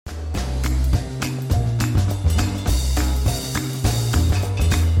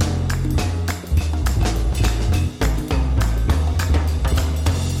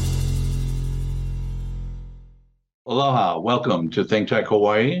Welcome to Think Tech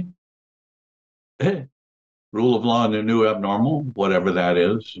Hawaii. Rule of law in the new abnormal, whatever that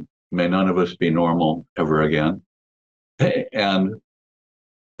is. May none of us be normal ever again. And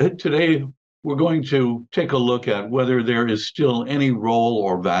today we're going to take a look at whether there is still any role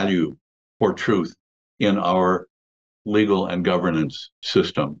or value for truth in our legal and governance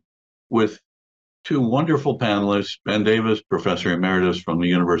system with two wonderful panelists, Ben Davis, Professor Emeritus from the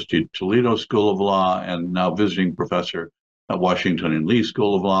University of Toledo School of Law and now visiting professor at Washington and Lee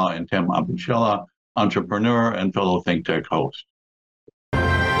School of Law, and Tim Apicella, entrepreneur and fellow Think Tech host.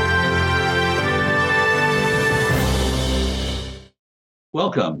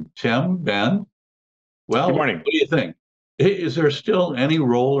 Welcome, Tim, Ben. Well, good morning. What do you think? Is there still any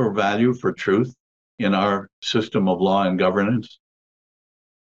role or value for truth in our system of law and governance?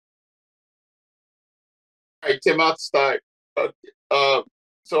 All right, Tim, I'll start.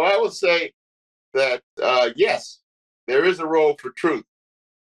 So I will say that, yes, there is a role for truth.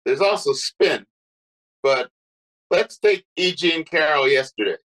 There's also spin. But let's take E. Jean Carroll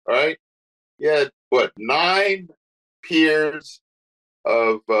yesterday, all right? You had, 9 peers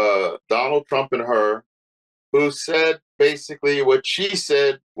of Donald Trump and her who said basically what she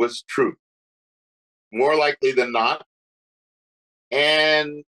said was true, more likely than not.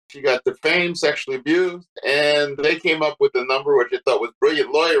 And she got defamed, sexually abused, and they came up with a number which I thought was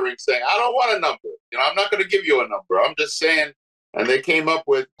brilliant lawyering, saying, I don't want a number. I'm not going to give you a number. I'm just saying. And they came up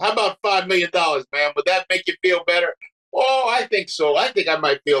with, how about $5 million, man? Would that make you feel better? Oh, I think so. I think I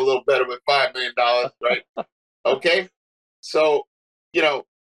might feel a little better with $5 million, right? Okay. So,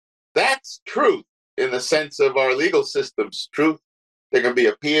 that's truth in the sense of our legal system's truth. There can be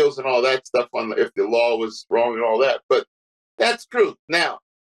appeals and all that stuff on if the law was wrong and all that, but that's truth. Now,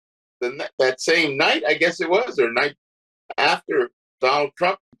 that same night, I guess it was, or night after, Donald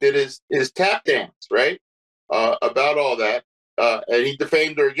Trump did his tap dance, right? About all that. And he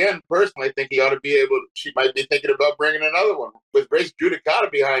defamed her again. Personally, I think he ought to be she might be thinking about bringing another one with race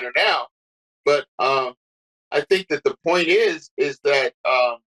judicata behind her now. But I think that the point is that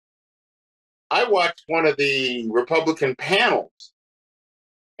I watched one of the Republican panels,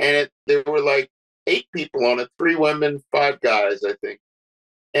 and there were like 8 people on it, 3 women, 5 guys, I think.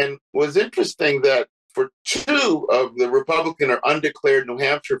 And it was interesting that for 2 of the Republican or undeclared New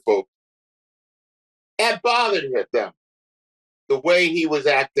Hampshire folks, it bothered them the way he was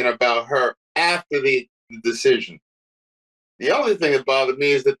acting about her after the decision. The only thing that bothered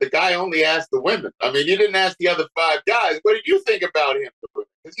me is that the guy only asked the women. I mean, you didn't ask the other 5 guys. What did you think about him? Because,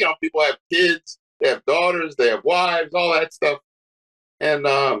 people have kids, they have daughters, they have wives, all that stuff. And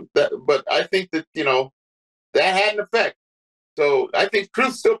but I think that, that had an effect. So I think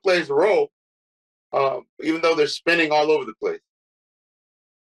truth still plays a role, even though they're spinning all over the place.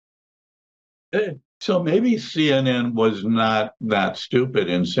 So maybe CNN was not that stupid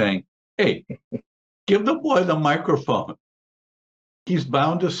in saying, hey, give the boy the microphone. He's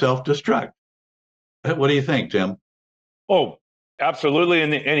bound to self-destruct. What do you think, Tim? Oh, absolutely.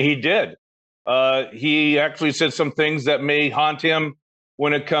 And he did. He actually said some things that may haunt him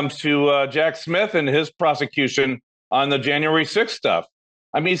when it comes to Jack Smith and his prosecution on the January 6th stuff.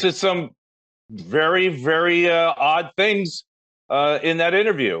 I mean, he said some very, very odd things in that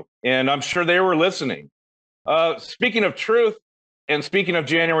interview, and I'm sure they were listening. Speaking of truth and speaking of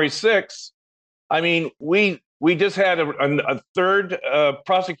January 6th, I mean, we just had a third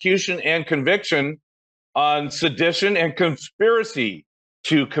prosecution and conviction on sedition and conspiracy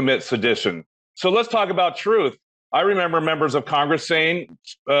to commit sedition. So let's talk about truth. I remember members of Congress saying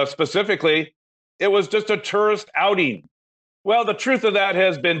specifically, it was just a tourist outing. Well, the truth of that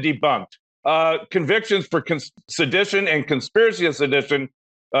has been debunked. Convictions for sedition and conspiracy of sedition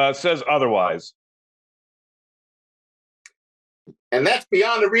says otherwise. And that's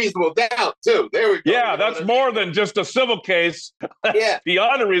beyond a reasonable doubt, too. There we go. Yeah, that's more than just a civil case. Yeah.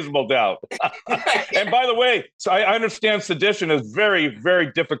 Beyond a reasonable doubt. And by the way, so I understand sedition is very,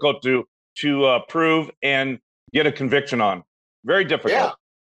 very difficult to prove and get a conviction on. Very difficult.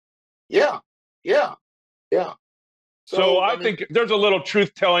 Yeah. So I think there's a little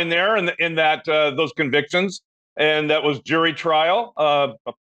truth telling there in that those convictions, and that was jury trial. A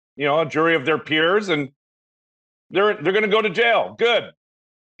jury of their peers, and they're going to go to jail. Good.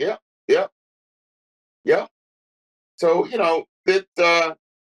 Yeah. So that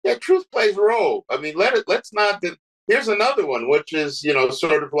truth plays a role. I mean, let's not. Here's another one, which is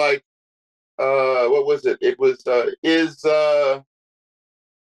sort of like what was it? It was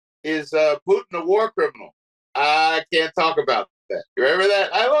is Putin a war criminal? I can't talk about that. You remember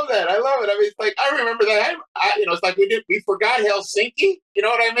that? I love that. I love it. I mean, it's like, I remember that. It's like we forgot Helsinki. You know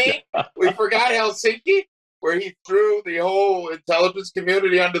what I mean? We forgot Helsinki. where he threw the whole intelligence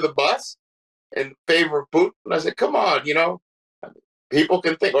community under the bus in favor of Putin? I said, come on, people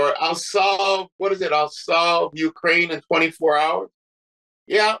can think, or I'll solve Ukraine in 24 hours.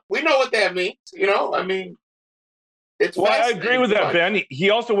 Yeah, we know what that means. I mean, it's well, I agree with that, Ben. He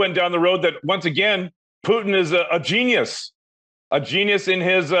also went down the road that once again, Putin is a genius in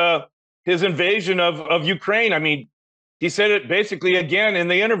his invasion of Ukraine. I mean, he said it basically again in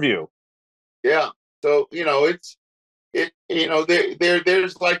the interview. Yeah. So, there's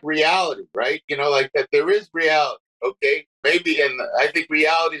like reality, right? Like that there is reality. Okay. Maybe. And I think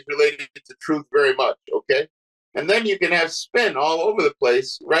reality is related to truth very much. Okay. And then you can have spin all over the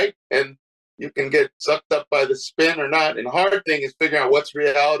place, right? And you can get sucked up by the spin or not. And the hard thing is figuring out what's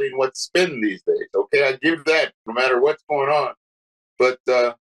reality and what's spin these days. Okay. I give that no matter what's going on. But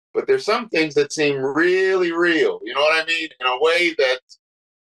there's some things that seem really real. You know what I mean? In a way that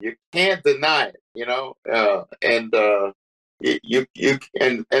you can't deny it. And the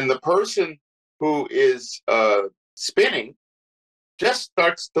person who is spinning just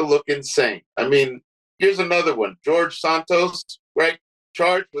starts to look insane. I mean, here's another one: George Santos, right?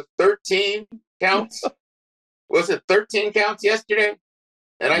 Charged with 13 counts. Was it 13 counts yesterday?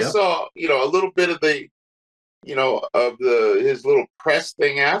 And I saw, a little bit of the, his little press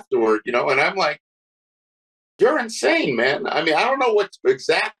thing afterward, and I'm like, you're insane, man. I mean, I don't know what's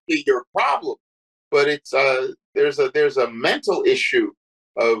exactly your problem, but it's there's a mental issue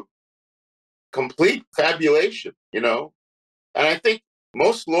of complete fabulation, and I think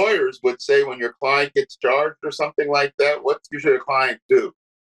most lawyers would say when your client gets charged or something like that, what should a client do?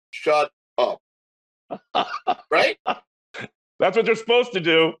 Shut up. Right? That's what they're supposed to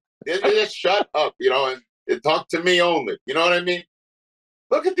do. Just shut up, and talk to me only. You know what I mean?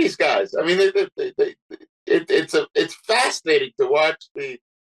 Look at these guys. I mean, it's fascinating to watch I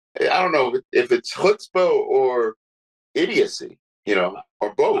don't know if it's chutzpah or idiocy, or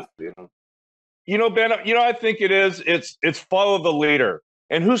both, Ben, I think it is. It's follow the leader.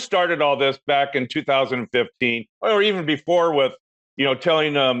 And who started all this back in 2015 or even before with,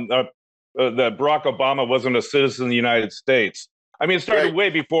 telling that Barack Obama wasn't a citizen of the United States. I mean, it started way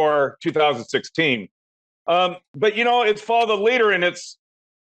before 2016. But, it's follow the leader. And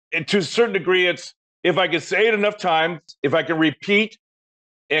to a certain degree, it's if I can say it enough times, if I can repeat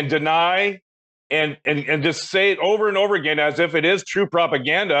and deny and just say it over and over again as if it is true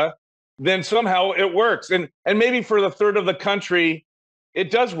propaganda, then somehow it works. And maybe for the third of the country,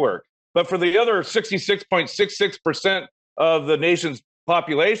 it does work. But for the other 66.66% of the nation's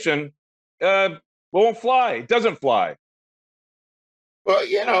population, it won't fly. It doesn't fly. Well,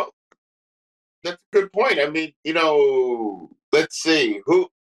 that's a good point. I mean, let's see. Who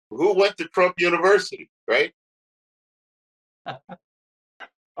went to Trump University, right?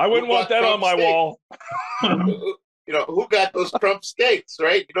 I wouldn't want that on my wall. Who got those Trump steaks,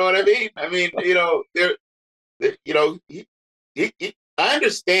 right? You know what I mean? I mean, I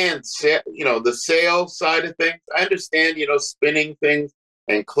understand, the sales side of things. I understand, spinning things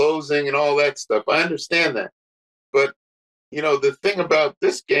and closing and all that stuff. I understand that. But, the thing about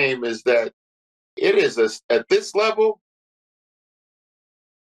this game is that it is at this level,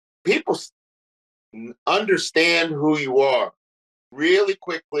 people understand who you are really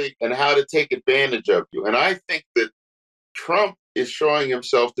quickly and how to take advantage of you. And I think that Trump is showing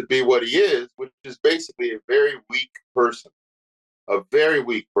himself to be what he is, which is basically a very weak person, a very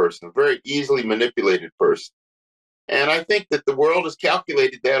easily manipulated person. And I think that the world has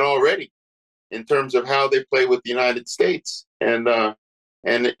calculated that already in terms of how they play with the United States. And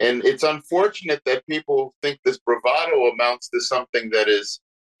it's unfortunate that people think this bravado amounts to something that is,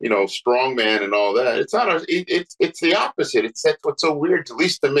 strongman and all that. It's not. It's the opposite. That's what's so weird, at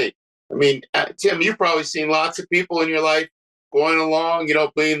least to me. I mean, Tim, you've probably seen lots of people in your life going along,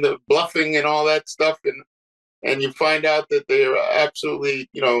 being the bluffing and all that stuff, and you find out that they are absolutely,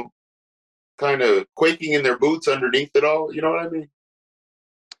 kind of quaking in their boots underneath it all. You know what I mean?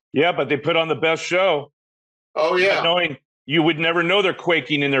 Yeah, but they put on the best show. Oh yeah, knowing you would never know they're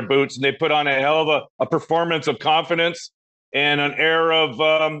quaking in their boots, and they put on a hell of a performance of confidence and an air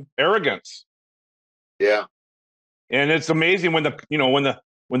of arrogance. Yeah, and it's amazing when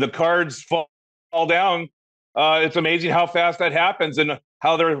the cards fall down. It's amazing how fast that happens and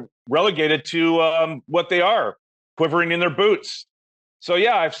how they're relegated to what they are, quivering in their boots. So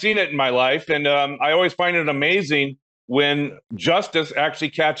yeah, I've seen it in my life, and I always find it amazing when justice actually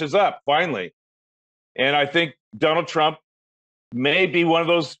catches up finally. And I think Donald Trump may be one of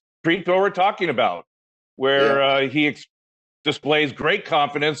those people we're talking about, where he displays great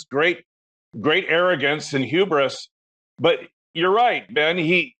confidence, great arrogance and hubris. But you're right, Ben.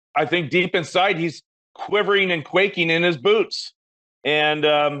 I think deep inside, he's quivering and quaking in his boots. And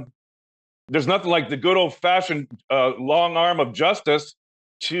there's nothing like the good old fashioned long arm of justice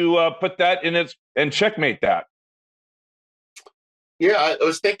to put that in its and checkmate that. Yeah, I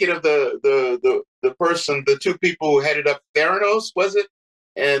was thinking of the person, the two people who headed up Theranos, was it?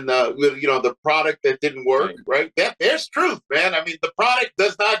 And the product that didn't work, right? There's truth, man. I mean, the product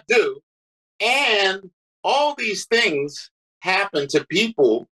does not do, and all these things happen to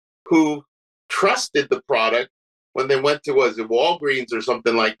people who trusted the product when they went to, was it Walgreens or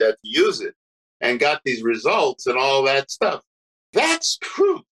something like that, to use it, and got these results and all that stuff. That's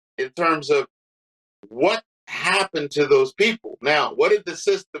truth in terms of what happened to those people. Now, what did the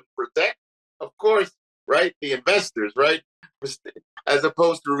system protect? Of course, right? The investors, right? As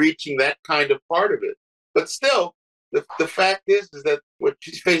opposed to reaching that kind of part of it. But still, the fact is that what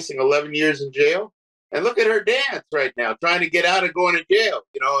she's facing 11 years in jail. And look at her dance right now, trying to get out of going to jail.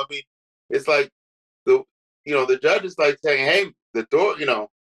 I mean, it's like the judge is like saying, hey, the door,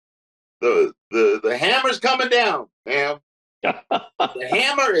 the hammer's coming down, ma'am. The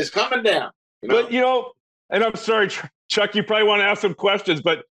hammer is coming down. But, and I'm sorry, Chuck, you probably want to ask some questions,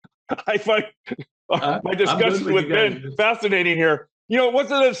 but I find my discussions with Ben fascinating here. What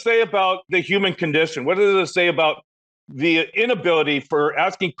does it say about the human condition? What does it say about the inability for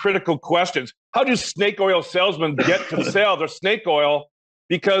asking critical questions? How do snake oil salesmen get to sell their snake oil?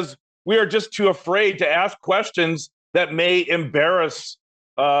 Because we are just too afraid to ask questions that may embarrass,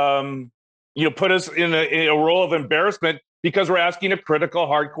 put us in a role of embarrassment because we're asking a critical,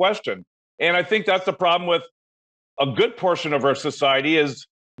 hard question. And I think that's the problem with a good portion of our society is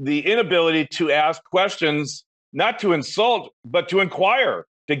the inability to ask questions, not to insult, but to inquire,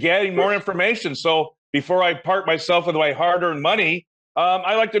 to getting more information. So before I part myself with my hard-earned money,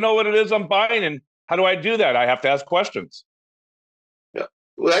 I like to know what it is I'm buying, and how do I do that? I have to ask questions. Yeah,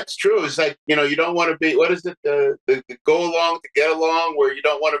 well, that's true. It's like, you don't want to be, what is it, the go along to get along, where you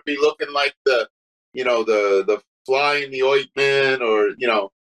don't want to be looking like the fly in the ointment, or,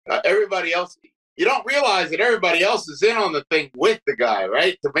 everybody else. You don't realize that everybody else is in on the thing with the guy,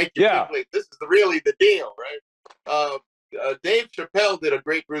 right? To make you think like this is really the deal, right? Dave Chappelle did a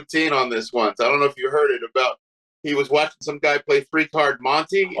great routine on this once. I don't know if you heard it, about he was watching some guy play 3-card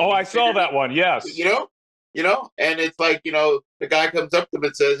Monty. Oh, I saw that one. Yes. And it's like, the guy comes up to him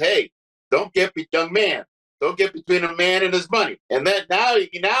and says, hey, young man, don't get between a man and his money. And then now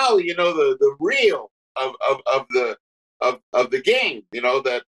the real of the game,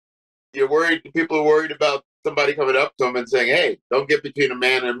 that you're worried, people are worried about somebody coming up to them and saying, hey, don't get between a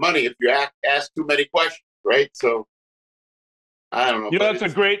man and money if you ask too many questions, right? So I don't know. That's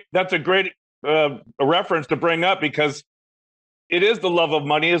a great reference to bring up, because it is the love of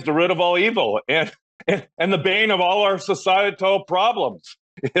money is the root of all evil, and the bane of all our societal problems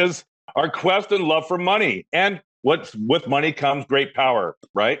is our quest and love for money. And with money comes great power,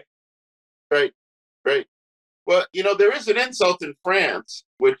 right? Right. Well, there is an insult in France,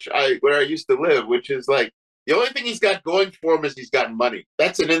 where I used to live, which is like, the only thing he's got going for him is he's got money.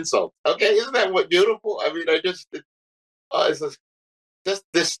 That's an insult. Okay, isn't that what beautiful? I mean, it's just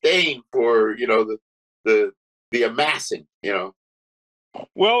disdain for the amassing.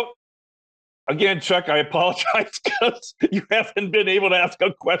 Well, again, Chuck, I apologize because you haven't been able to ask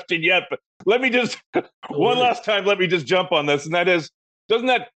a question yet. But let me just one last time. Let me just jump on this, and that is, doesn't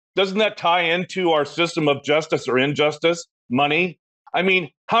that tie into our system of justice or injustice? Money. I mean,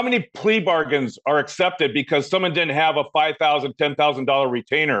 how many plea bargains are accepted because someone didn't have a $5,000, $10,000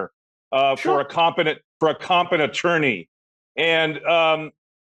 retainer for a competent attorney? And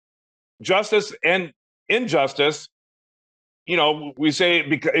justice and injustice, we say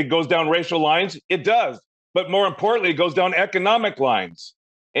it goes down racial lines. It does. But more importantly, it goes down economic lines.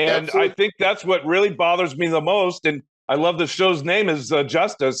 And Absolutely. I think that's what really bothers me the most. And I love the show's name is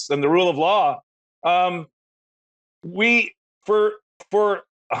Justice and the Rule of Law. For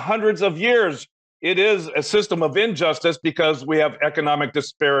hundreds of years, it is a system of injustice because we have economic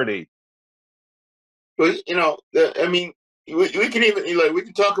disparity. Well, we can even we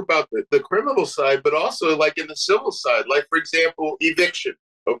can talk about the criminal side, but also like in the civil side, like for example, eviction.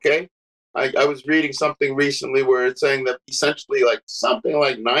 Okay, I was reading something recently where it's saying that essentially like something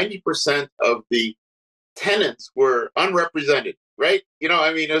like 90% of the tenants were unrepresented. Right? It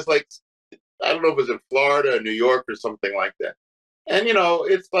was like, I don't know if it was in Florida or New York or something like that. And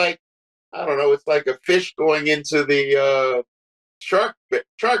it's like, I don't know, it's like a fish going into the shark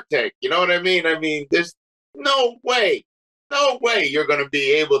tank. You know what I mean? I mean, there's no way you're going to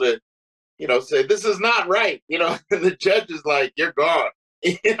be able to, say this is not right. And the judge is like, you're gone.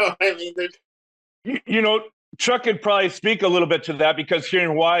 You know what I mean? Chuck could probably speak a little bit to that because here in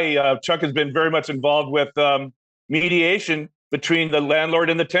Hawaii, Chuck has been very much involved with mediation between the landlord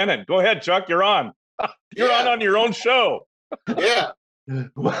and the tenant. Go ahead, Chuck. You're on. You're on your own show. Yeah.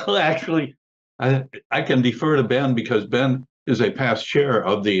 Well, actually, I can defer to Ben because Ben is a past chair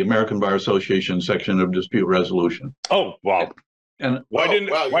of the American Bar Association section of dispute resolution. Oh, wow. And why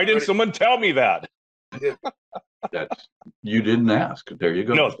didn't someone tell me that? Yeah. You didn't ask. There you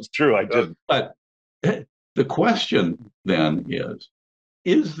go. No, it's true. I didn't. But the question then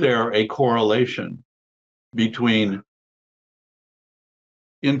is there a correlation between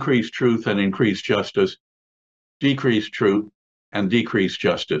increased truth and increased justice, decreased truth and decreased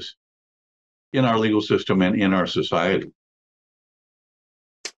justice in our legal system and in our society?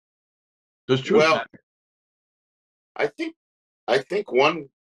 Does truth matter? I think one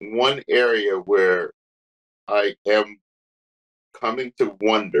area where I am coming to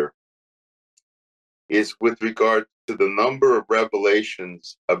wonder is with regard to the number of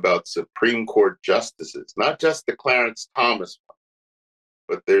revelations about Supreme Court justices, not just the Clarence Thomas one,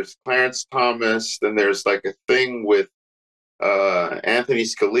 but there's Clarence Thomas, then there's like a thing with Anthony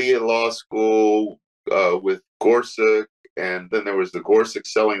Scalia Law School with Gorsuch, and then there was the Gorsuch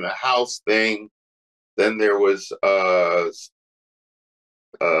selling the house thing. Then there was, I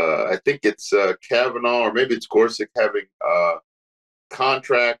think it's Kavanaugh, or maybe it's Gorsuch having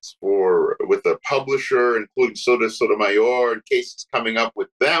contracts with a publisher, including Sotomayor, and cases coming up with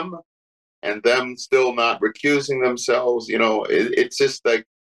them, and them still not recusing themselves. You know, it's just like.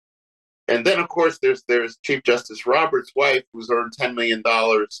 And then, of course, there's Chief Justice Roberts' wife, who's earned $10 million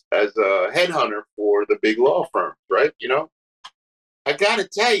as a headhunter for the big law firms, right? You know, I got to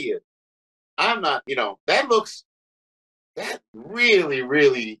tell you, I'm not, you know, that really,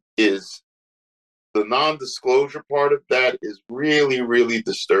 really is, the non-disclosure part of that is really, really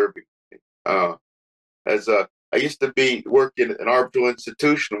disturbing. I used to work in an arbitral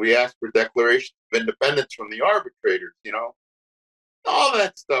institution. We asked for declarations of independence from the arbitrators, you know. All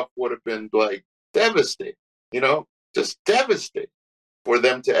that stuff would have been like devastating, you know, just devastating for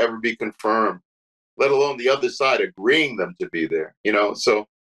them to ever be confirmed, let alone the other side agreeing them to be there, you know. So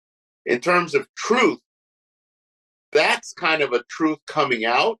in terms of truth, that's kind of a truth coming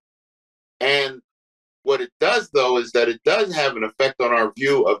out. And what it does, though, is that it does have an effect on our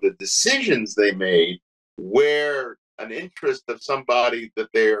view of the decisions they made, where an interest of somebody that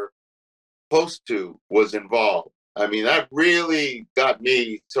they're close to was involved. I mean, that really got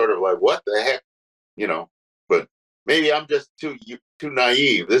me sort of like, what the heck, you know? But maybe I'm just too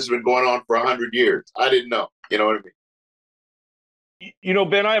naive. This has been going on for 100 years. I didn't know. You know what I mean? You know,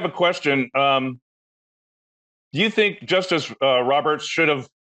 Ben, I have a question. Do you think Justice Roberts should have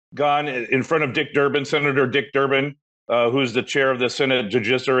gone in front of Dick Durbin, Senator Dick Durbin, who's the chair of the Senate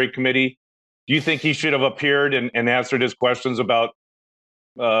Judiciary Committee? Do you think he should have appeared and answered his questions about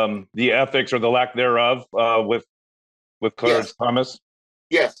the ethics or the lack thereof with Clarence Thomas?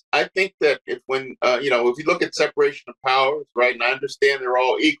 Yes, I think that if you look at separation of powers, right, and I understand they're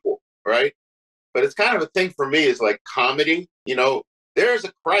all equal, right, but it's kind of a thing for me is like comedy. You know, there's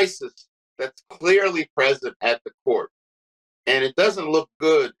a crisis that's clearly present at the court, and it doesn't look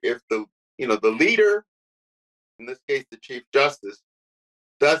good if the leader, in this case the Chief Justice,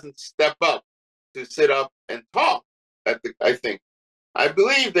 doesn't step up to sit up and talk. I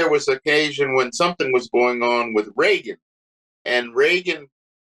believe there was an occasion when something was going on with Reagan, and Reagan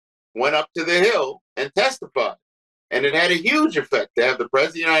went up to the Hill and testified. And it had a huge effect to have the President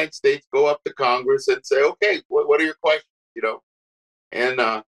of the United States go up to Congress and say, okay, what are your questions? You know, and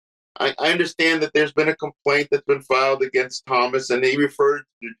I understand that there's been a complaint that's been filed against Thomas, and he referred to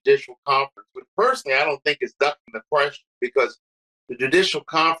the Judicial Conference. But personally, I don't think it's ducking the question, because the Judicial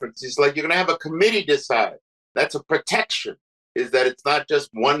Conference is like, you're going to have a committee decide. That's a protection, is that it's not just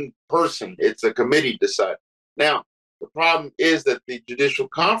one person, it's a committee decide. Now, the problem is that the Judicial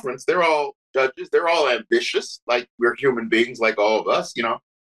Conference, they're all judges, they're all ambitious, like we're human beings, like all of us, you know.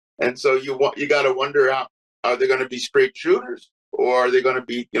 And so you got to wonder, are they going to be straight shooters, or are they going to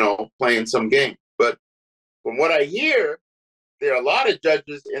be, you know, playing some game? But from what I hear, there are a lot of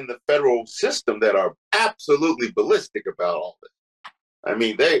judges in the federal system that are absolutely ballistic about all this. I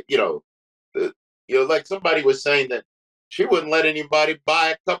mean, they, like somebody was saying that she wouldn't let anybody buy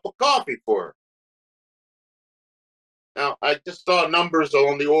a cup of coffee for her. Now, I just saw numbers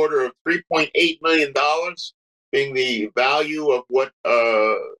on the order of $3.8 million being the value of what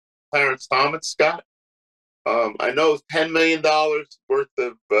Clarence Thomas got. I know $10 million worth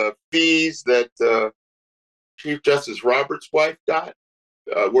of fees that Chief Justice Roberts' wife got,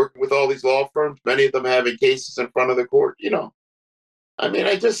 working with all these law firms, many of them having cases in front of the court. You know, I mean,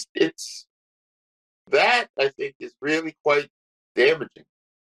 that I think is really quite damaging.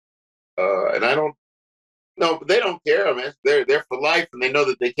 And I don't. No, they don't care. I mean, they're for life, and they know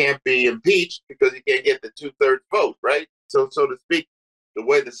that they can't be impeached because you can't get the 2/3 vote, right? So to speak, the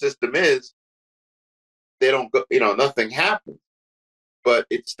way the system is, they don't go. Nothing happens, but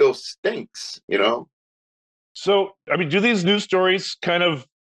it still stinks. So, I mean, do these news stories kind of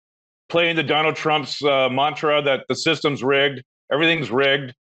play into Donald Trump's mantra that the system's rigged, everything's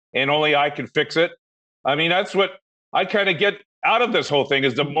rigged, and only I can fix it? I mean, that's what I kind of get out of this whole thing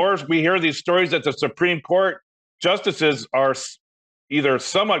is the more we hear these stories that the Supreme Court justices are either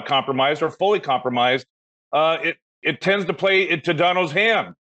somewhat compromised or fully compromised, it tends to play into Donald's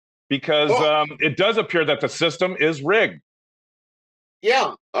hand because it does appear that the system is rigged.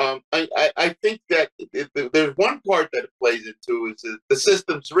 Yeah, I think that there's one part that it plays into is that the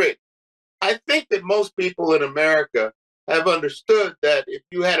system's rigged. I think that most people in America have understood that if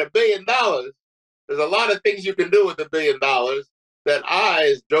you had $1 billion, there's a lot of things you can do with $1 billion that I,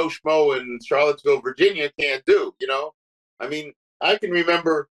 as Joe Schmo in Charlottesville, Virginia, can't do. I mean, I can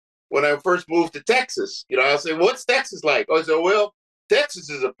remember when I first moved to Texas. I say, "What's Texas like?" I said, "Well, Texas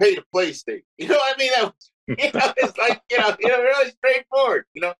is a pay-to-play state." You know what I mean? It's like really straightforward.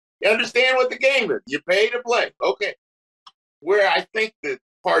 You understand what the game is. You pay to play. Okay. Where I think the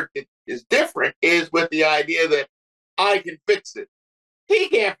part that is different is with the idea that I can fix it. He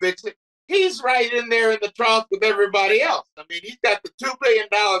can't fix it. He's right in there in the trough with everybody else. I mean, he's got the $2 billion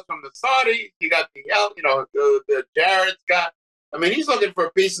from the Saudis. You got the Jared's got. I mean, he's looking for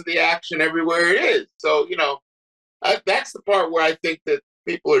a piece of the action everywhere it is. So, that's the part where I think that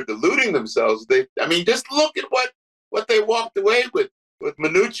people are deluding themselves. Just look at what they walked away with. With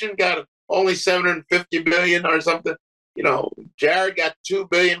Mnuchin got only $750 million or something. Jared got $2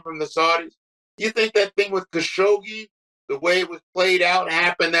 billion from the Saudis. You think that thing with Khashoggi, the way it was played out,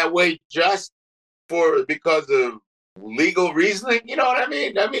 happened that way just because of legal reasoning? You know what I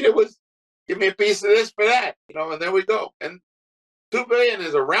mean? It was give me a piece of this for that, and there we go. And $2 billion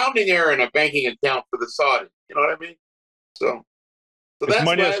is a rounding error in a banking account for the Saudis. You know what I mean? So that's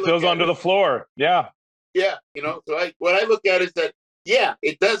money that spills onto the floor. Yeah. Yeah. So what I look at is that, yeah,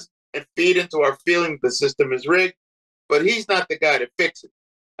 it does feed into our feeling the system is rigged, but he's not the guy to fix it.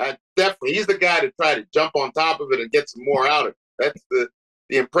 Definitely, he's the guy to try to jump on top of it and get some more out of it. That's the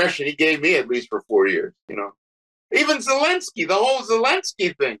impression he gave me, at least for 4 years. Even Zelensky, the whole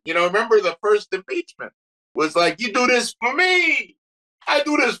Zelensky thing. Remember the first impeachment was like, "You do this for me, I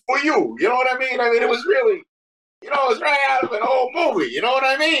do this for you." You know what I mean? It was really, it was right out of an old movie. You know what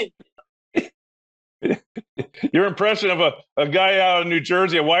I mean? Your impression of a guy out of New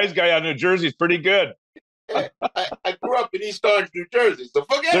Jersey, a wise guy out of New Jersey, is pretty good. I grew up in East Orange, New Jersey, so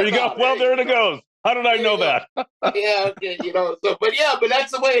forget. There you go. Well, there it goes. How did I know that? Yeah, okay, but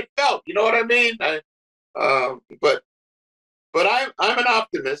that's the way it felt. You know what I mean? But I'm an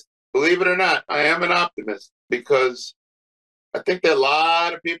optimist. Believe it or not, I am an optimist because I think that a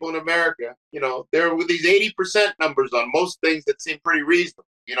lot of people in America, they're with these 80% numbers on most things that seem pretty reasonable.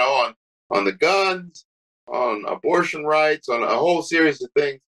 On the guns, on abortion rights, on a whole series of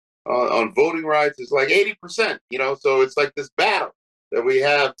things. On voting rights, it's like 80%, so it's like this battle that we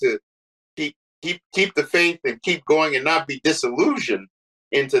have to keep the faith and keep going and not be disillusioned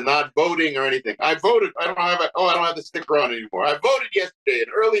into not voting or anything. I voted. I don't have the sticker on anymore. I voted yesterday,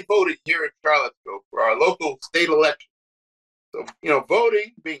 and early voting here in Charlottesville for our local state election. So,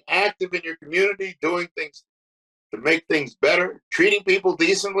 voting, being active in your community, doing things to make things better, treating people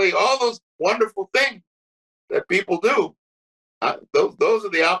decently, all those wonderful things that people do. Those are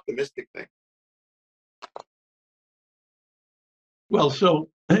the optimistic things. Well, so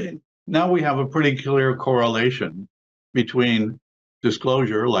now we have a pretty clear correlation between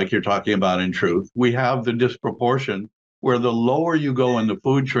disclosure, like you're talking about in Truth. We have the disproportion where the lower you go in the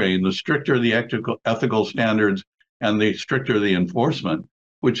food chain, the stricter the ethical standards and the stricter the enforcement,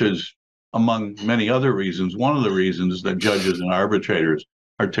 which is, among many other reasons, one of the reasons that judges and arbitrators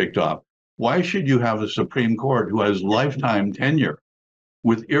are ticked off. Why should you have a Supreme Court who has lifetime tenure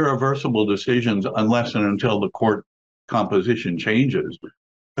with irreversible decisions unless and until the court composition changes,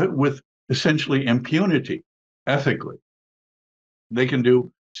 with essentially impunity ethically? They can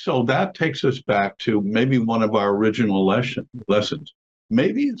do. So that takes us back to maybe one of our original lessons.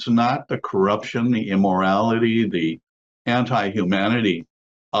 Maybe it's not the corruption, the immorality, the anti-humanity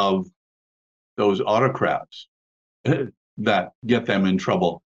of those autocrats that get them in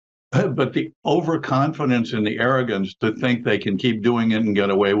trouble, but the overconfidence and the arrogance to think they can keep doing it and get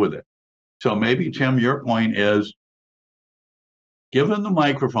away with it. So maybe, Tim, your point is give him the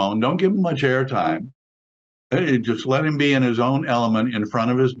microphone, don't give him much airtime, just let him be in his own element in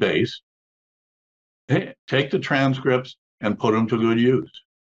front of his base, take the transcripts and put them to good use.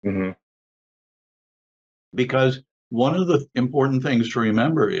 Mm-hmm. Because one of the important things to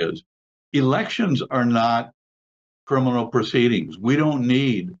remember is elections are not criminal proceedings. We don't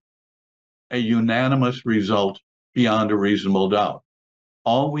need a unanimous result beyond a reasonable doubt.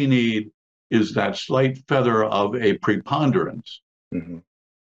 All we need is that slight feather of a preponderance. Mm-hmm.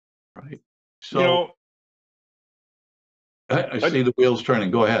 Right. So I see the wheels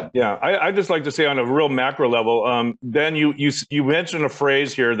turning. Go ahead. Yeah, I just like to say on a real macro level, Ben, you mentioned a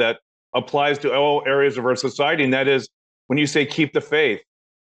phrase here that applies to all areas of our society, and that is when you say keep the faith.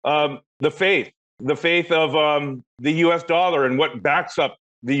 The faith of the U.S. dollar and what backs up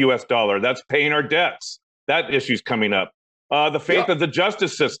the U.S. dollar. That's paying our debts. That issue's coming up. The faith of the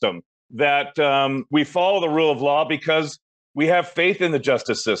justice system, that we follow the rule of law because we have faith in the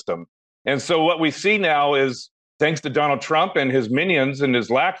justice system. And so what we see now is, thanks to Donald Trump and his minions and his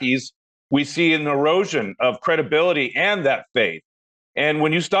lackeys, we see an erosion of credibility and that faith. And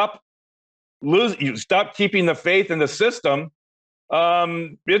when you stop keeping the faith in the system,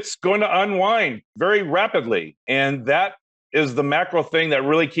 it's going to unwind very rapidly. And that is the macro thing that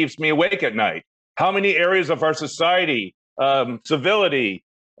really keeps me awake at night. How many areas of our society, civility,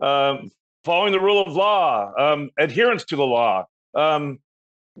 following the rule of law, adherence to the law,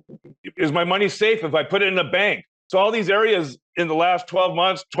 is my money safe if I put it in a bank? So all these areas in the last 12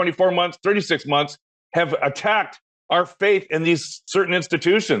 months, 24 months, 36 months have attacked our faith in these certain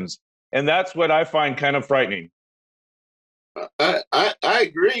institutions. And that's what I find kind of frightening. I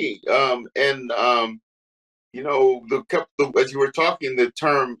agree. You know, as you were talking, the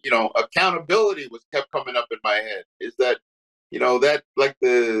term, you know, accountability was kept coming up in my head. Is that, you know, that like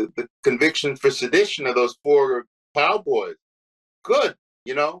the conviction for sedition of those 4 plowboys. Good,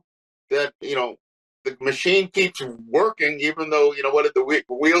 you know, that, you know, the machine keeps working, even though, you know, what, the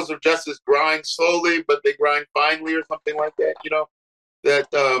wheels of justice grind slowly, but they grind finely, or something like that. You know, that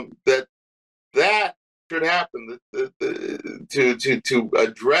should happen to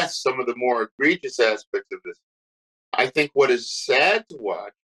address some of the more egregious aspects of this. I think what is sad to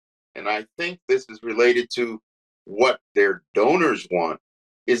watch, and I think this is related to what their donors want,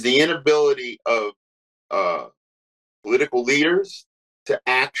 is the inability of political leaders to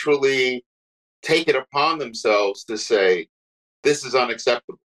actually take it upon themselves to say, this is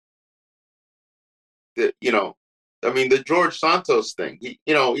unacceptable. You know, I mean, the George Santos thing, you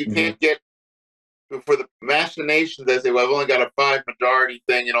can't get, for the machinations, they say, well, I've only got a 5 majority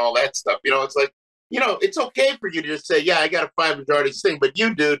thing and all that stuff. You know, it's like, you know, it's okay for you to just say, yeah, I got a 5 majority thing, but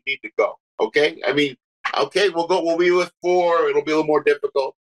you, dude, need to go. Okay. I mean, okay, we'll be with 4. It'll be a little more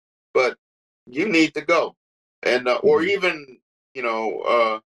difficult, but you need to go. And, or even, you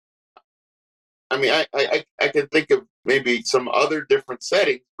know, I mean, I can think of maybe some other different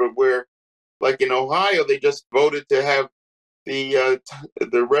settings, but where, like in Ohio, they just voted to have what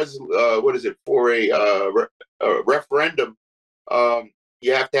is it, for a referendum?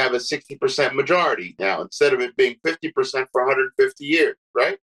 You have to have a 60% majority now, instead of it being 50% for 150 years,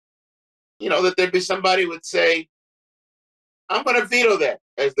 right? You know, that there'd be somebody would say, I'm going to veto that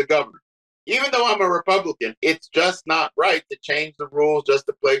as the governor. Even though I'm a Republican, it's just not right to change the rules just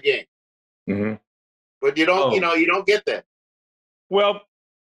to play games. Mm-hmm. But you don't, you don't get that. Well,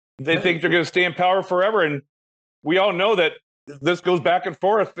 they think they're going to stay in power forever. And we all know that this goes back and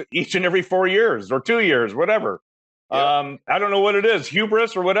forth each and every 4 years or 2 years, whatever. Yeah. I don't know what it is,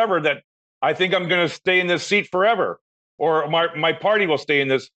 hubris or whatever, that I think I'm going to stay in this seat forever, or my party will stay in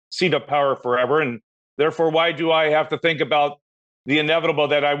this seat of power forever. And therefore, why do I have to think about the inevitable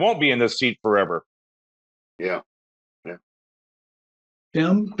that I won't be in this seat forever? Yeah.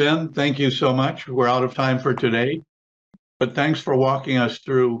 Tim, Ben, thank you so much. We're out of time for today, but thanks for walking us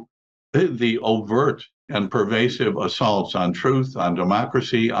through the overt and pervasive assaults on truth, on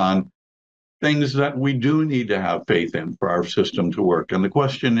democracy, on things that we do need to have faith in for our system to work. And the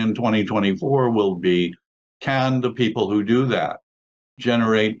question in 2024 will be, can the people who do that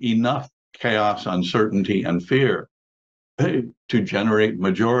generate enough chaos, uncertainty, and fear to generate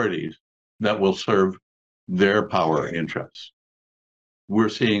majorities that will serve their power interests? We're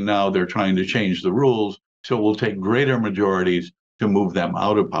seeing now they're trying to change the rules, so it will take greater majorities to move them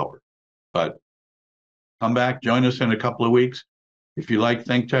out of power. But come back, join us in a couple of weeks. If you like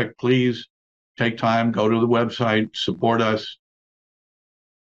Think Tech, please take time, go to the website, support us.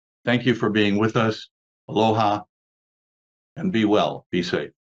 Thank you for being with us. Aloha, and be well, be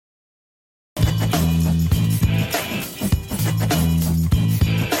safe.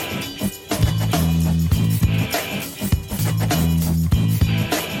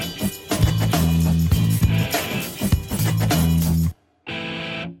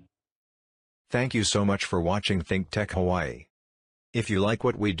 Thank you so much for watching Think Tech Hawaii. If you like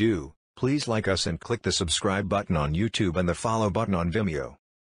what we do, please like us and click the subscribe button on YouTube and the follow button on Vimeo.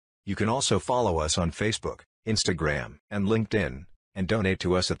 You can also follow us on Facebook, Instagram, and LinkedIn, and donate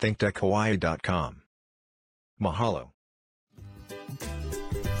to us at thinktechhawaii.com. Mahalo.